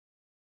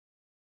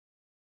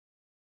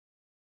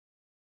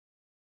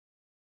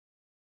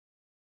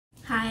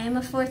Hi, I'm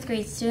a 4th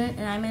grade student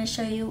and I'm going to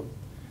show you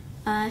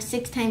a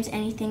 6 times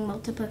anything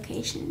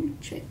multiplication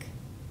trick.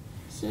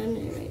 So I'm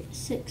going to write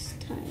 6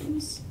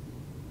 times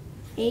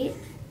 8.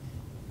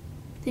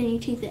 Then you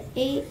take the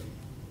 8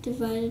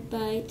 divided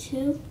by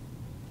 2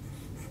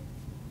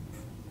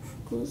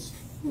 equals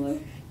 4.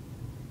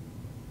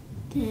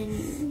 Then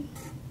you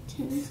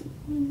tens and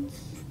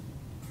ones.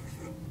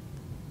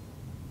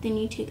 Then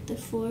you take the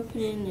 4, put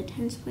it in the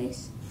tens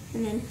place,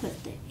 and then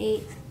put the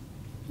 8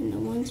 in the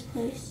ones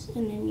place,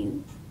 and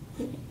then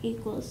it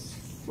equals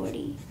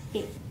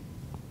 48.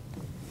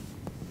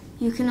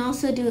 You can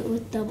also do it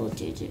with double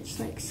digits,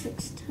 like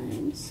 6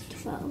 times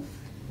 12.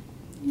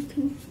 You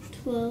can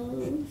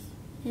 12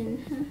 and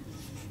half.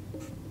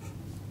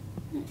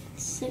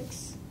 That's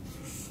 6.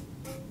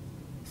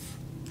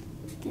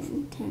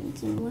 Then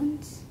tens and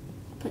ones.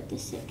 Put the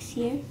 6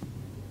 here,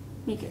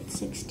 make it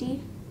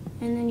 60,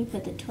 and then you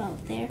put the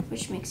 12 there,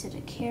 which makes it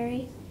a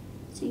carry.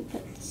 So you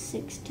put the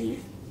 60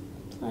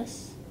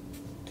 plus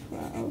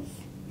 12.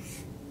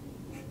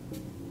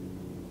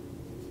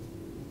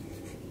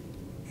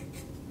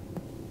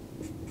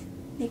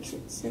 Makes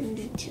it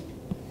 72.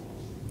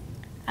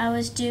 I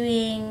was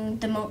doing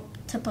the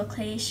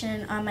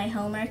multiplication on my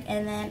homework,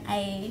 and then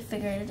I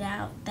figured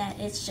out that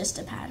it's just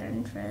a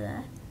pattern for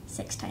the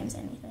 6 times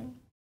anything.